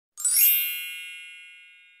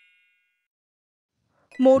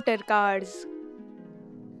Motor cars.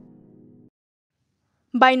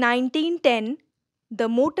 By 1910, the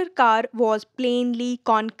motor car was plainly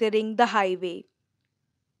conquering the highway.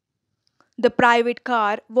 The private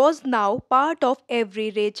car was now part of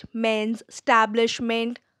every rich man's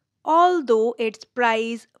establishment, although its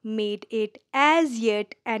price made it as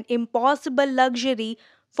yet an impossible luxury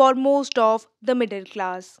for most of the middle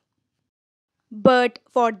class. But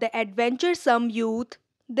for the adventuresome youth,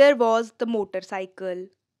 there was the motorcycle.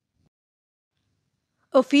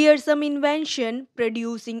 A fearsome invention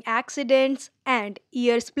producing accidents and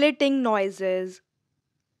ear splitting noises.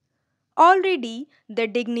 Already, the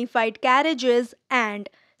dignified carriages and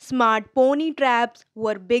smart pony traps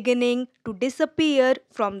were beginning to disappear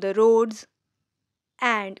from the roads,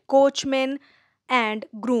 and coachmen and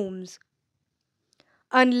grooms,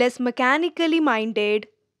 unless mechanically minded,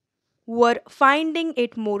 were finding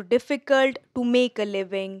it more difficult to make a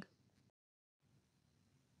living.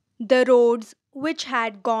 The roads, which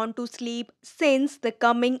had gone to sleep since the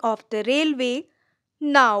coming of the railway,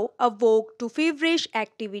 now awoke to feverish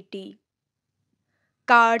activity.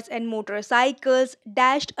 Cars and motorcycles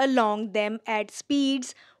dashed along them at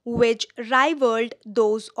speeds which rivaled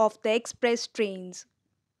those of the express trains,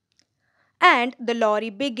 and the lorry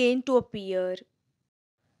began to appear.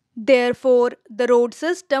 Therefore, the road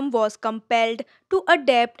system was compelled to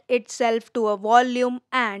adapt itself to a volume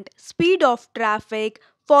and speed of traffic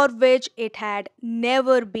for which it had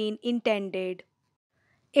never been intended.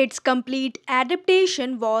 Its complete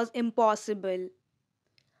adaptation was impossible,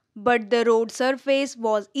 but the road surface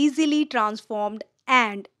was easily transformed,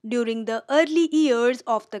 and during the early years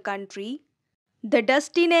of the country, the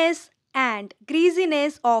dustiness and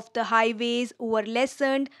greasiness of the highways were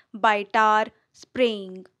lessened by tar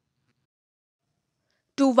spraying.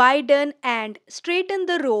 To widen and straighten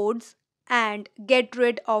the roads and get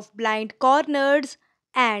rid of blind corners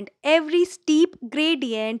and every steep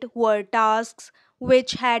gradient were tasks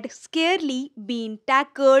which had scarcely been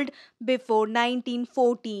tackled before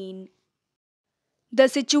 1914. The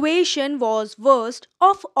situation was worst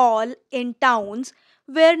of all in towns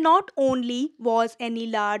where not only was any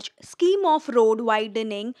large scheme of road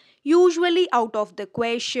widening usually out of the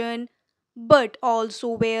question, but also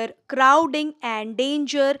where crowding and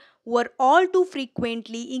danger were all too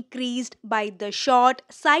frequently increased by the short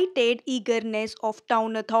sighted eagerness of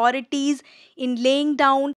town authorities in laying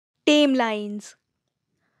down tame lines.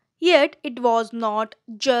 Yet it was not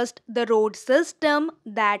just the road system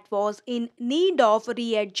that was in need of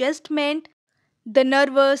readjustment. The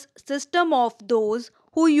nervous system of those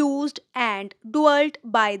who used and dwelt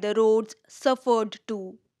by the roads suffered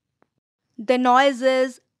too. The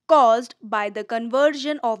noises caused by the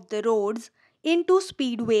conversion of the roads into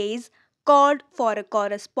speedways called for a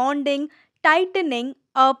corresponding tightening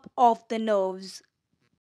up of the nerves.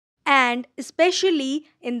 And especially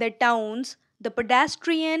in the towns, the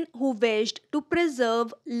pedestrian who wished to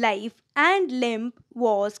preserve life and limb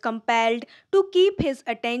was compelled to keep his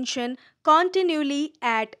attention continually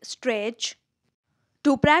at stretch,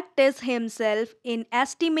 to practice himself in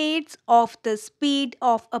estimates of the speed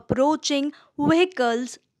of approaching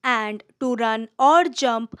vehicles, and to run or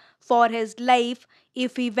jump for his life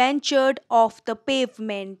if he ventured off the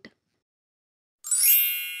pavement.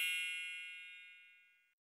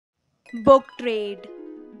 Book trade.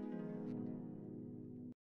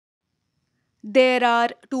 There are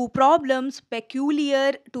two problems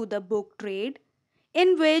peculiar to the book trade,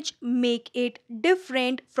 in which make it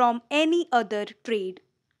different from any other trade: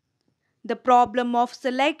 the problem of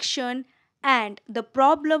selection and the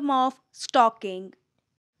problem of stocking.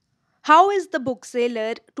 How is the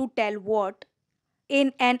bookseller to tell what,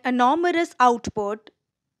 in an enormous output,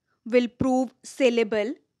 will prove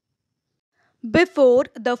saleable before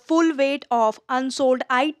the full weight of unsold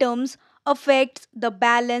items affects the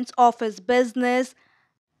balance of his business?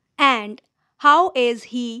 And how is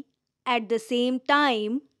he, at the same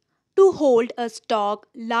time, to hold a stock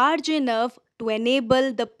large enough to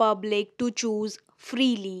enable the public to choose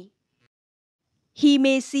freely? He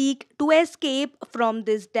may seek to escape from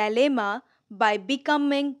this dilemma by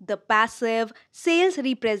becoming the passive sales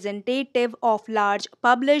representative of large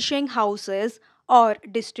publishing houses or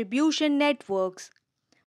distribution networks.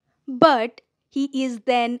 But he is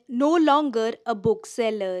then no longer a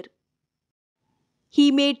bookseller.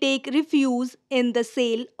 He may take refuge in the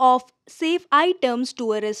sale of safe items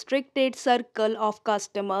to a restricted circle of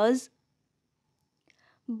customers,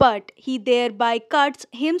 but he thereby cuts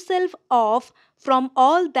himself off from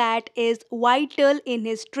all that is vital in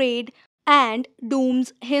his trade and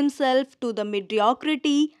dooms himself to the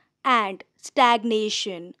mediocrity and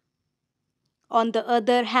stagnation On the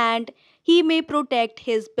other hand, he may protect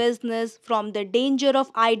his business from the danger of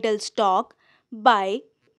idle stock by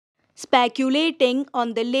speculating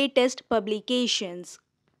on the latest publications.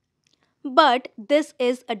 But this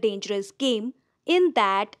is a dangerous game in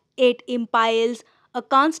that it impiles a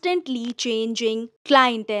constantly changing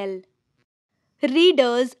clientele.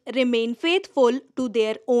 Readers remain faithful to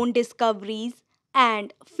their own discoveries,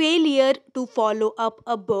 and failure to follow up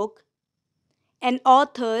a book, an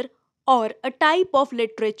author, or a type of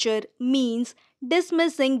literature means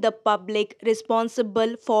dismissing the public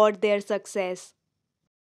responsible for their success.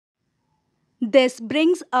 This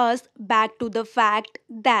brings us back to the fact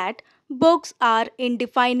that books are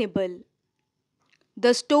indefinable.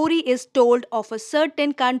 The story is told of a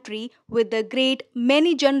certain country with a great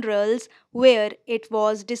many generals where it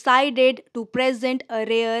was decided to present a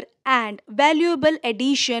rare and valuable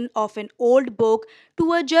edition of an old book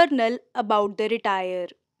to a journal about the retire.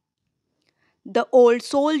 The old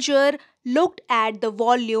soldier looked at the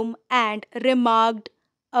volume and remarked,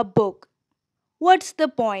 "A book. What's the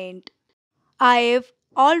point? I've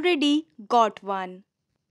already got one."